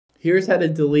Here's how to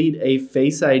delete a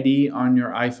Face ID on your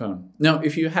iPhone. Now,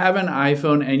 if you have an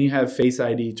iPhone and you have Face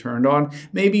ID turned on,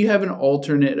 maybe you have an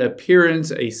alternate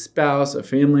appearance, a spouse, a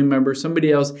family member,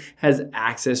 somebody else has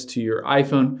access to your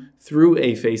iPhone through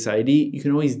a Face ID, you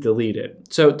can always delete it.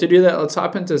 So to do that, let's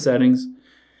hop into settings.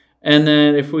 And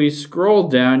then if we scroll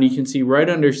down, you can see right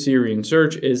under Siri and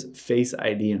search is Face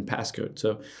ID and passcode.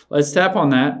 So let's tap on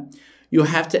that. You'll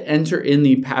have to enter in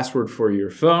the password for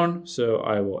your phone. So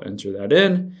I will enter that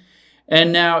in.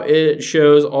 And now it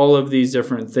shows all of these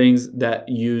different things that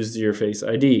use your Face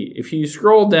ID. If you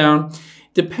scroll down,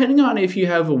 depending on if you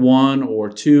have one or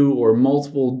two or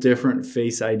multiple different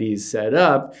Face IDs set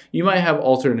up, you might have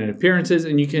alternate appearances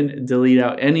and you can delete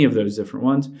out any of those different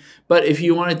ones. But if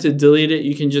you wanted to delete it,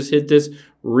 you can just hit this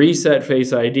Reset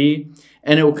Face ID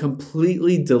and it will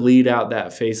completely delete out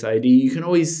that Face ID. You can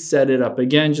always set it up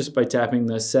again just by tapping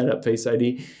the Setup Face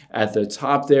ID at the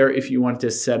top there if you want to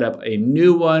set up a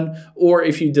new one, or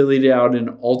if you delete out an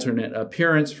alternate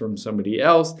appearance from somebody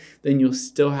else, then you'll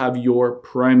still have your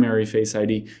primary Face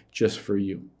ID just for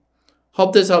you.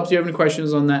 Hope this helps. If you have any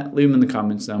questions on that, leave them in the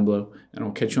comments down below, and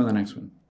I'll catch you on the next one.